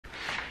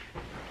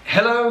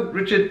Hello,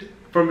 Richard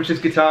from Richard's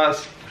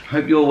Guitars.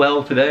 Hope you're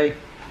well today.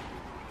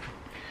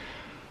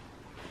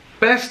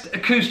 Best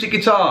acoustic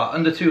guitar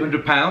under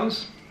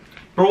 £200,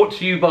 brought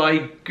to you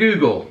by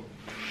Google.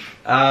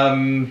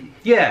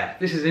 Yeah,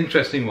 this is an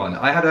interesting one.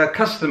 I had a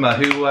customer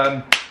who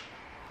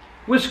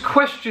was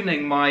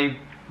questioning my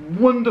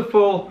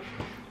wonderful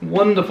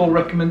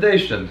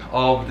recommendation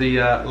of the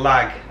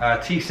Lag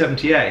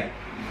T70A.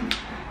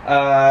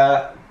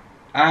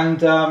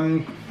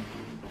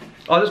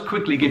 I'll just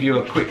quickly give you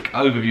a quick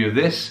overview of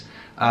this.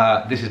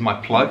 This is my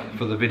plug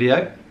for the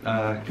video.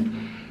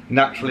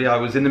 Naturally, I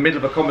was in the middle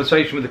of a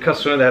conversation with the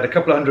customer. They had a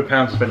couple of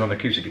 £100 to spend on an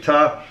acoustic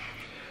guitar.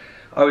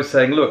 I was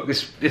saying, look,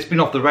 it's been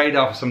off the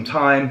radar for some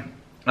time,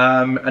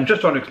 and just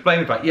trying to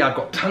explain the fact, yeah, I've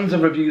got tons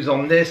of reviews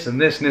on this and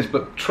this and this,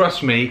 but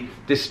trust me,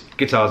 this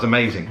guitar is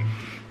amazing.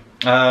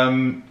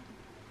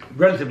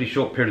 Relatively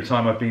short period of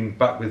time I've been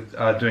back with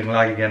doing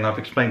Lag again. I've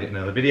explained it in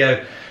another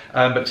video,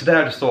 but today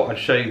I just thought I'd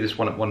show you this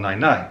one at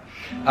 199.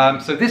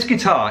 So this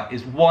guitar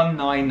is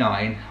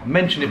 199. I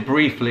mentioned it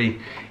briefly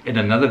in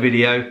another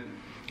video,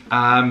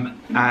 and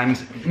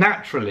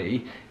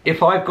naturally,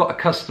 if I've got a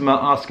customer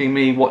asking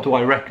me what do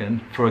I reckon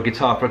for a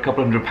guitar for a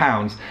couple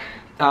 £100,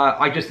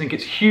 I just think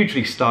it's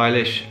hugely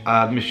stylish.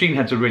 The machine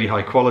heads are really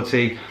high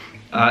quality.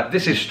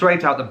 This is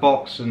straight out the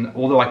box, and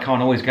although I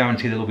can't always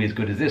guarantee that it'll be as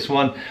good as this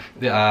one,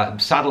 the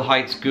saddle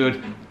height's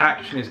good,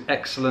 action is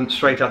excellent,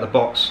 straight out the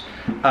box,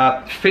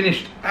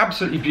 finished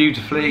absolutely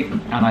beautifully,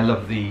 and I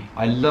love the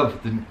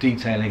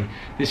detailing.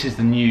 This is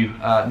the new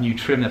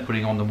trim they're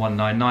putting on the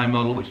 199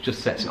 model, which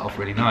just sets it off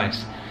really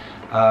nice.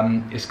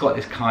 It's got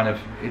this kind of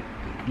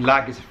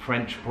Lag is a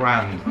French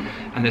brand,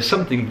 and there's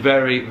something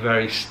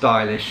very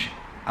stylish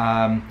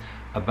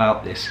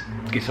about this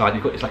guitar.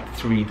 You've got this like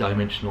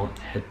three-dimensional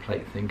head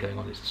plate thing going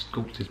on. It's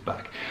sculpted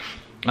back.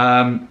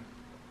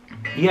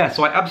 Yeah,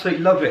 so I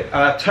absolutely love it.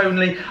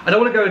 Tonally, I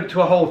don't want to go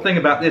into a whole thing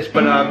about this,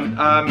 but you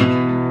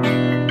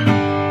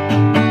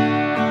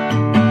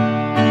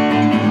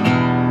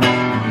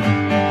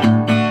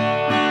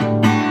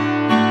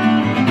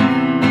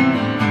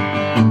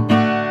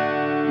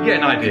get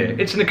an idea.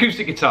 It's an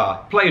acoustic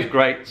guitar. Plays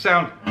great.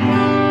 Sounds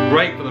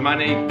great for the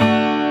money.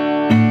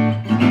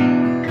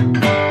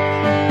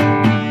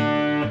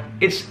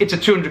 It's a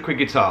 200 quid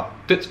guitar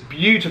that's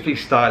beautifully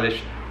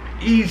stylish,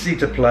 easy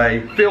to play,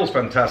 feels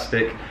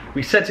fantastic.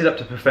 We set it up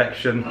to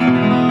perfection,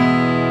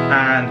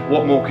 and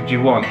what more could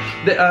you want?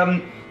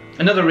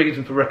 Another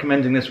reason for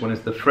recommending this one is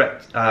the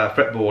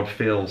fretboard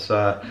feels,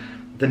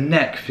 the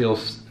neck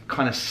feels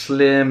kind of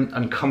slim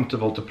and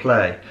comfortable to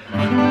play.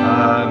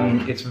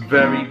 It's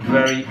very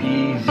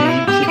easy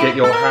to get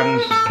your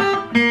hands.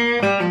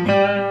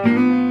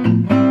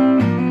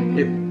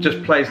 It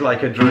just plays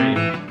like a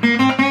dream.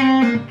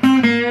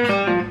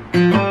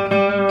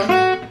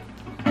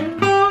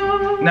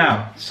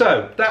 Now,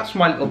 so that's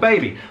my little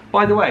baby.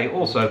 By the way,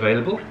 also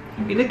available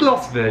in a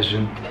gloss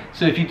version.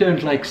 So if you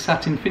don't like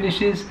satin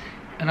finishes,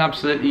 an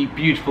absolutely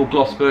beautiful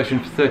gloss version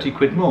for 30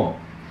 quid more.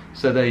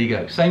 So there you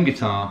go, same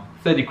guitar,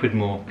 30 quid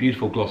more,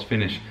 beautiful gloss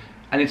finish.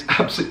 And it's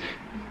absolutely,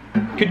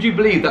 could you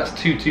believe that's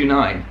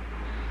 229?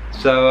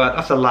 So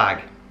that's a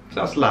Lag,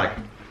 so that's Lag.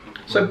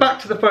 So back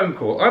to the phone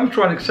call. I'm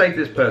trying to say to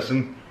this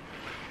person,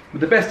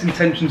 with the best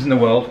intentions in the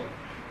world,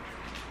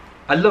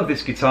 I love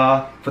this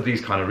guitar for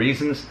these kind of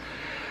reasons.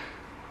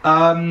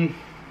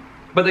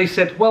 But they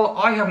said, well,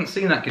 I haven't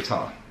seen that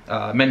guitar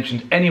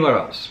mentioned anywhere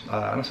else.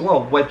 And I said,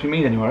 well, what do you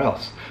mean anywhere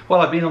else?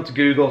 Well, I've been onto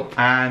Google,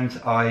 and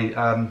I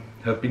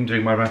have been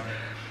doing my round.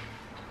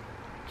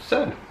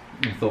 So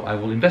I thought I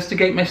will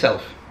investigate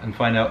myself and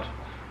find out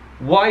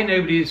why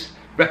nobody's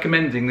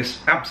recommending this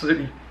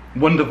absolutely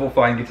wonderful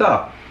fine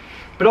guitar.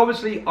 But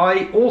obviously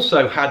I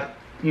also had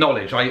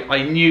knowledge.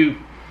 I knew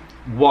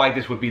why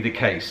this would be the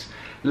case.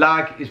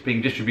 Lag is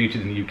being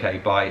distributed in the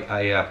UK by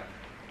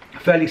a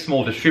fairly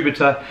small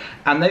distributor,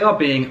 and they are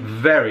being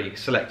very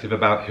selective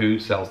about who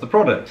sells the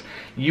product.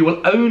 You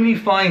will only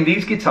find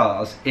these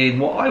guitars in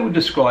what I would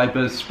describe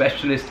as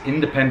specialist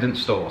independent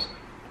stores,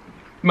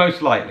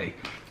 most likely.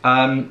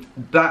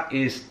 That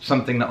is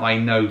something that I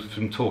know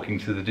from talking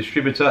to the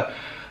distributor,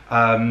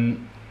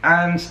 and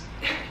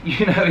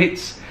you know,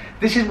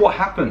 this is what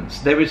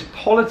happens. There is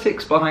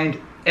politics behind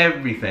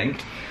everything,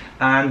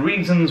 and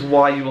reasons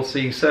why you will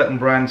see certain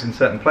brands in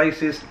certain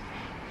places,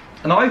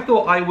 and I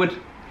thought I would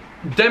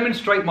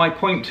demonstrate my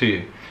point to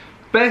you.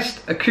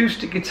 Best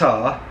acoustic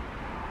guitar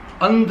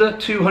under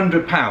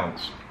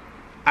 £200,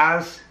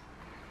 as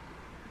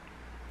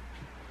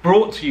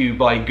brought to you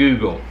by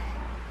Google.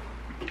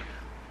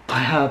 I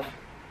have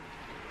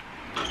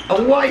a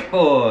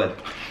whiteboard.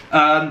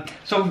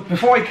 So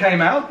before I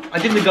came out, I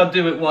didn't think I'd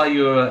do it while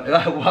you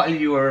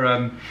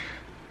were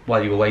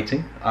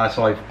waiting.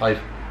 So I've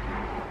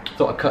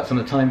thought I'd cut some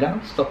of the time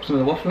down, stop some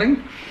of the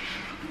waffling.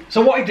 So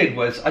what I did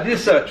was, I did a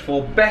search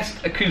for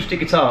best acoustic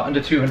guitar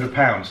under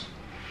 £200.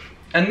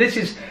 And this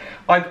is,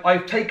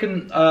 I've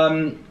taken,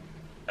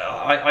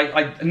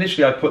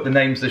 initially I put the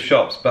names of the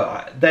shops,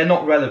 but they're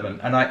not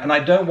relevant. And I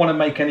don't want to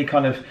make any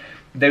kind of,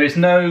 there is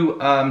no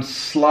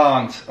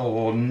slant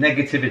or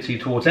negativity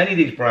towards any of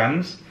these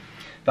brands.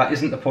 That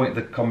isn't the point of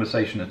the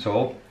conversation at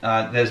all.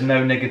 There's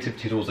no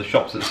negativity towards the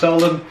shops that sell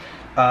them,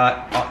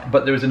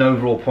 but there is an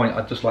overall point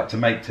I'd just like to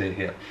make to you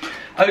here.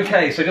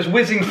 Okay, so just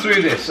whizzing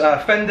through this,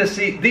 Fender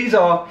these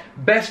are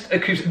best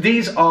acoustic,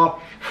 these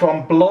are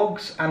from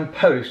blogs and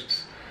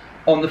posts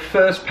on the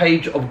first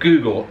page of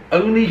Google,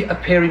 only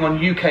appearing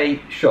on UK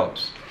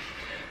shops.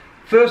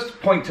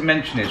 First point to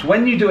mention is,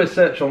 when you do a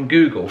search on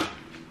Google,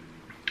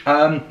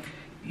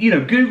 you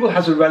know, Google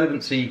has a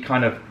relevancy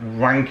kind of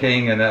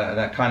ranking and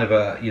a kind of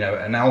a, you know,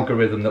 an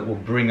algorithm that will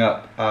bring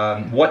up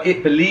what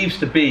it believes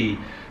to be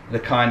the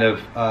kind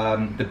of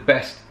the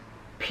best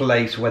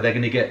place where they're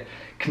going to get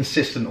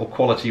consistent or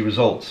quality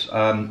results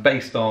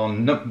based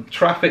on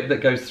traffic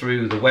that goes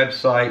through the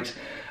website,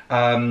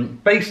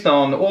 based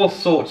on all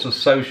sorts of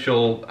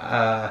social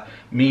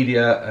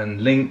media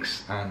and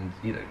links, and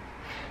you know.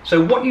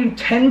 So what you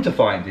tend to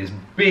find is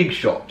big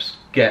shops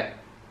get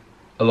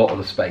a lot of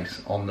the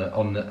space on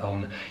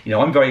you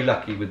know, I'm very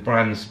lucky with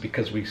brands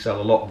because we sell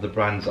a lot of the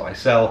brands that I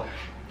sell.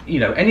 You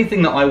know,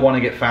 anything that I want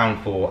to get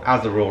found for,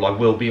 as a rule, I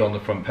will be on the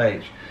front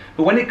page.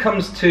 But when it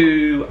comes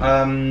to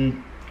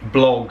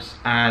blogs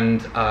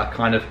and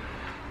kind of,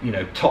 you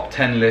know, top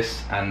 10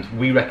 lists and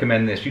we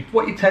recommend this,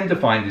 what you tend to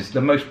find is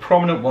the most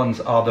prominent ones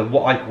are the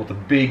what I call the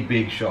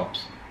big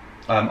shops,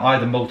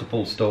 either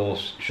multiple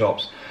stores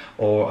shops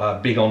or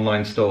big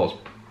online stores.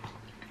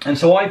 And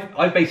so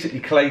I've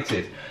basically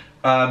collated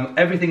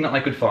everything that I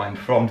could find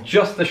from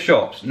just the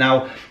shops.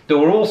 Now there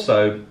were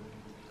also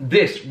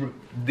these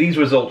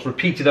results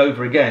repeated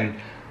over again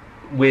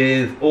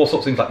with all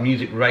sorts of things like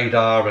Music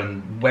Radar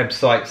and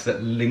websites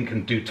that link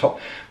and do top.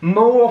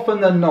 More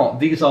often than not,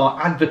 these are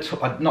I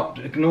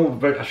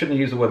shouldn't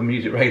use the word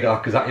Music Radar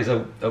because that is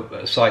a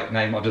site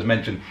name I just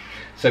mentioned,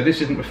 so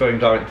this isn't referring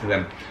directly to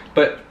them.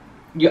 But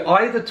you're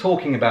either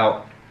talking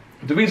about,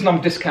 the reason I'm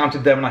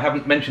discounted them and I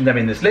haven't mentioned them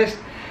in this list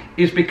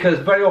is because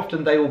very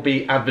often they will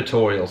be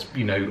advertorials,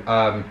 you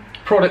know,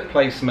 product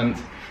placement,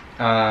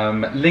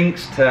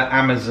 links to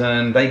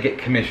Amazon, they get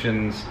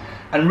commissions,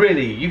 and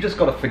really you've just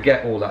got to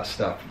forget all that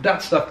stuff.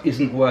 That stuff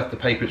isn't worth the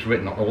paper it's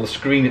written on or the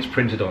screen it's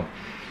printed on.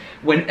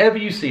 Whenever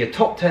you see a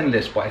top 10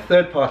 list by a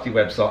third-party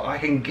website, I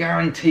can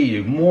guarantee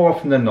you more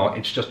often than not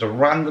it's just a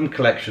random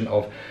collection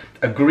of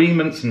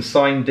agreements and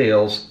signed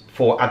deals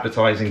for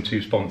advertising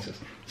to sponsors.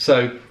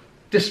 So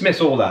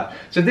dismiss all that.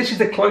 So this is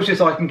the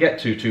closest I can get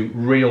to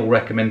real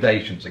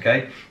recommendations,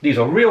 okay? These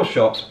are real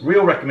shops,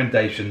 real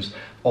recommendations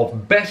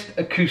of best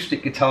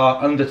acoustic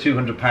guitar under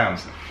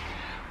 £200.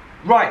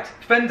 Right,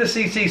 Fender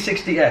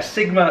CT60S,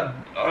 Sigma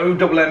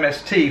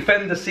OMMST,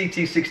 Fender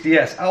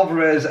CT60S,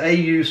 Alvarez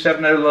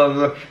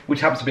AU70,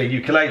 which happens to be a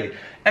ukulele,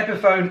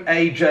 Epiphone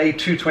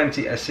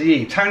AJ220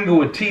 SE,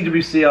 Tanglewood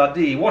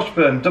TWCRD,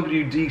 Washburn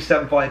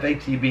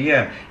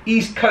WD758EBM,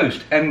 East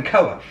Coast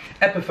MCOA,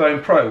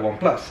 Epiphone Pro 1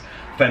 Plus,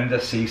 Fender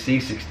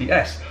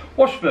CC60S,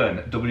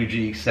 Washburn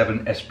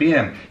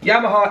WG7SBM,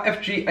 Yamaha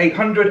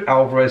FG800,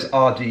 Alvarez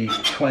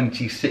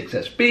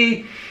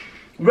RD26SB,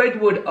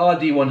 Redwood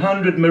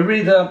RD100,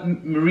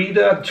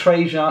 Merida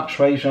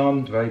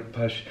Trajan, very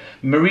push,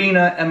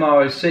 Marina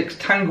MR06,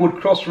 Tanglewood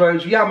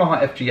Crossroads,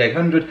 Yamaha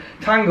FG800,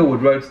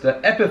 Tanglewood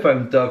Roadster,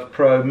 Epiphone Dove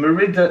Pro,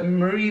 Merida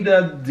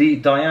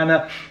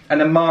Diana,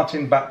 and a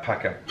Martin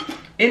Backpacker.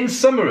 In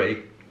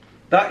summary,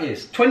 that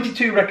is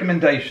 22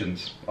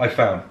 recommendations I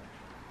found,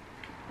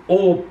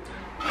 all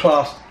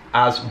classed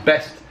as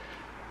best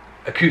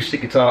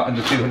acoustic guitar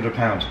under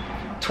 £200.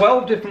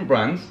 12 different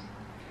brands,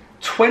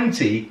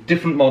 20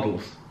 different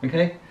models,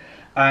 okay?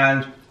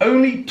 And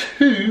only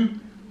 2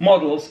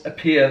 models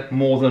appear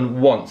more than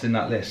once in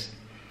that list.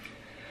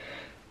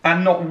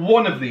 And not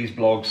one of these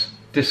blogs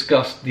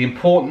discussed the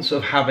importance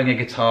of having a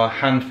guitar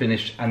hand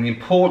finished and the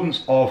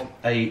importance of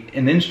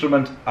an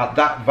instrument at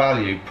that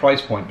value,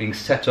 price point, being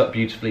set up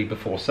beautifully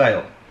before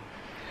sale.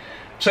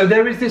 So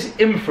there is this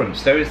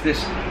inference, there is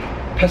this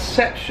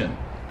perception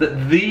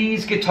that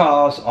these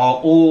guitars are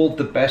all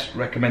the best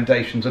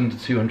recommendations under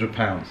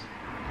 £200.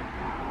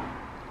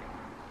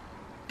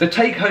 The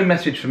take-home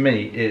message for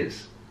me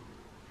is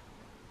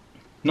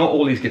not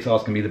all these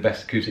guitars can be the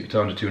best acoustic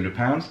guitar under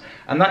 £200,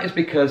 and that is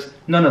because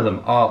none of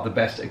them are the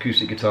best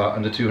acoustic guitar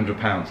under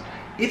 £200.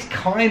 It's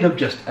kind of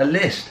just a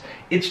list.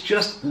 It's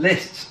just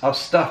lists of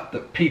stuff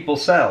that people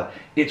sell.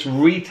 It's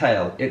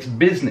retail, it's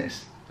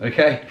business,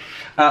 okay?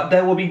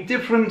 There will be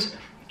different,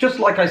 just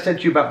like I said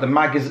to you about the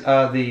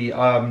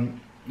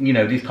you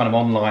know, these kind of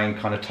online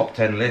kind of top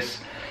 10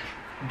 lists.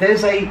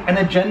 There's an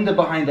agenda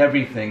behind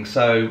everything,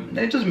 so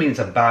it doesn't mean it's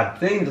a bad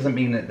thing, it doesn't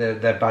mean that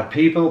they're bad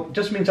people, it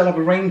just means they'll have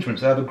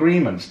arrangements, they'll have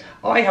agreements.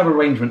 I have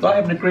arrangements, I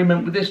have an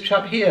agreement with this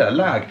chap here,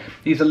 Lag.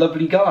 He's a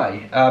lovely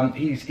guy,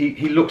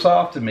 he looks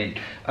after me.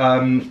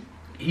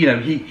 You know,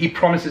 he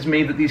promises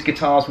me that these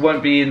guitars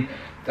won't be in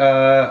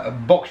a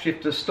box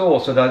shifter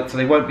store, so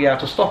they won't be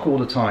out of stock all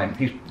the time.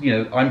 You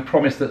know, I'm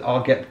promised that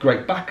I'll get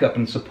great backup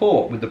and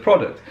support with the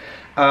product.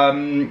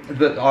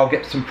 That I'll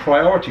get some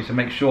priority to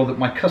make sure that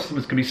my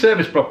customers can be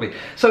serviced properly.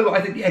 So I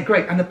think, yeah,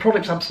 great, and the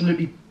product's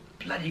absolutely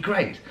bloody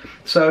great.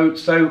 So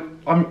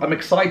I'm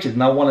excited,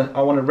 and I want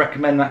to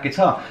recommend that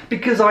guitar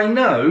because I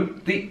know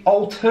the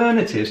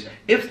alternatives.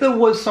 If there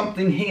was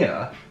something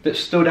here that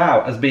stood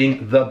out as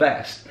being the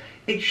best,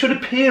 it should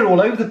appear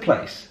all over the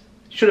place.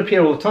 It should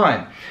appear all the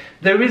time.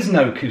 There is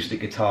no acoustic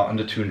guitar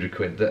under 200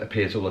 quid that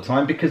appears all the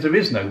time because there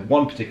is no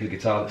one particular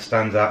guitar that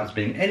stands out as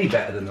being any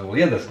better than all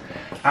the others.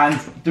 And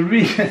the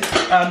reason,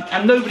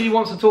 and nobody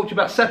wants to talk to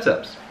you about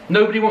setups.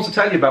 Nobody wants to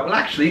tell you about, well,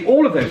 actually,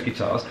 all of those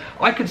guitars,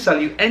 I could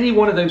sell you any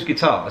one of those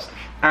guitars,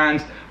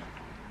 and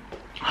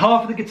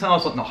half of the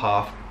guitars, not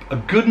half, a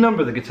good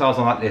number of the guitars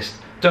on that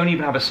list don't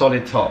even have a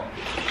solid top.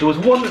 There was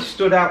one that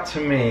stood out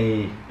to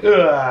me.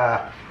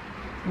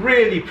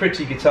 Really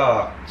pretty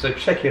guitar, so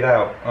check it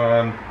out.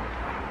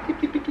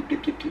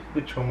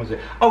 Which one was it?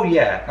 Oh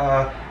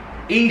yeah,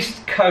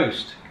 East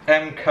Coast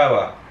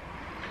MCOA.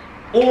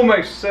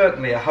 Almost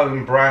certainly a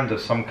home brand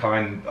of some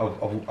kind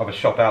of a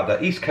shop out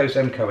there. East Coast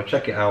MCOA,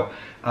 check it out,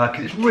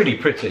 because it's really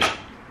pretty.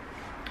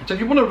 So if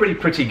you want a really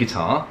pretty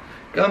guitar,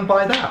 go and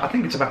buy that. I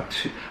think it's about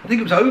I think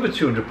it was over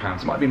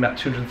 £200. It might be about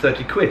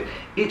 230 quid.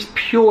 It's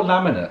pure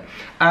laminate,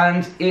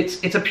 and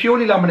it's a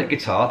purely laminate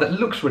guitar that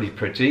looks really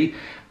pretty.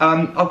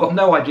 I've got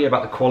no idea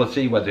about the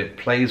quality, whether it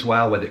plays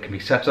well, whether it can be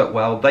set up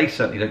well. They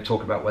certainly don't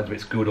talk about whether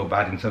it's good or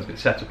bad in terms of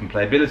its setup and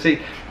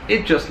playability.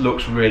 It just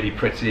looks really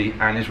pretty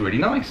and is really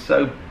nice.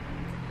 So,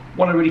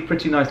 want a really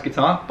pretty nice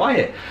guitar, buy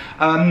it.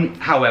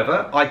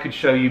 However, I could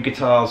show you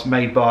guitars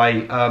made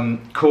by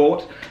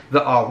Court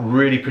that are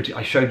really pretty.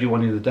 I showed you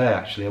one the other day,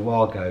 actually, a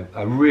while ago.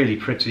 A really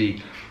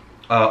pretty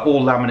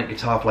all laminate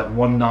guitar for like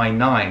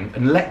 $199,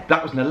 and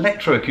that was an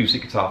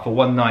electroacoustic guitar for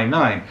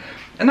 $199,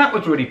 and that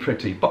was really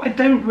pretty. But I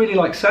don't really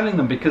like selling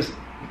them because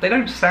they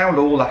don't sound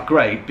all that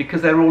great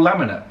because they're all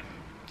laminate.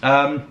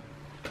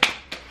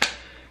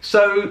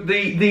 So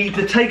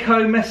the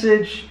take-home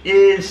message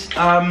is,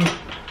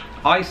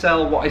 I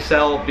sell what I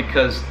sell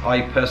because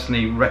I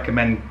personally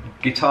recommend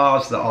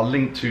guitars that are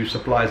linked to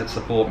suppliers that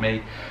support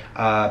me,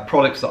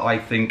 products that I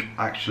think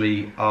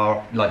actually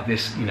are like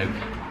this, you know,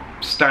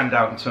 stand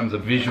out in terms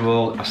of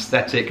visual,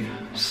 aesthetic,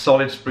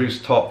 solid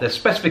spruce top, their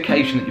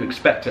specification that you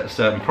expect at a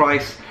certain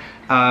price.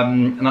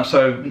 And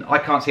so I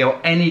can't see how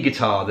any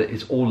guitar that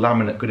is all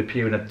laminate could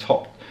appear in a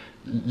top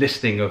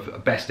listing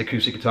of best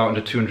acoustic guitar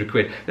under 200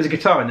 quid. There's a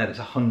guitar in there that's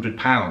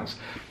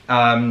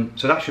 £100.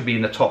 So that should be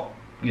in the top,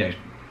 you know,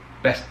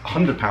 best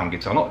 £100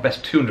 guitar, not the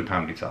best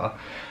 £200 guitar.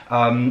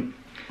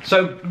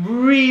 So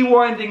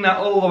rewinding that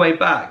all the way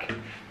back,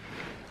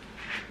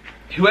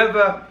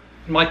 whoever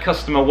my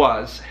customer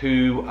was,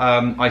 who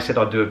I said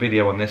I'd do a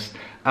video on this,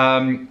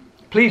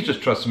 please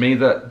just trust me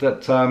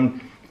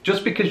that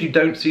just because you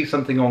don't see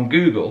something on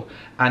Google,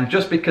 and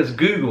just because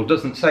Google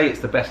doesn't say it's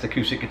the best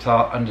acoustic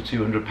guitar under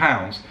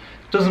 £200,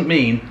 doesn't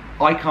mean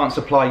I can't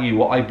supply you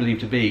what I believe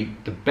to be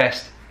the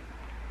best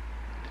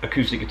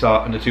acoustic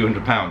guitar under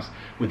 £200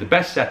 with the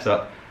best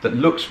setup that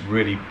looks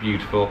really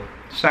beautiful,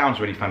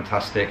 sounds really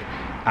fantastic,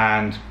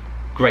 and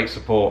great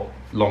support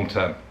long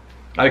term.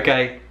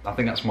 Okay, I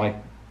think that's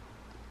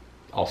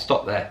I'll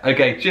stop there.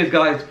 Okay, cheers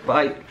guys,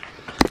 bye.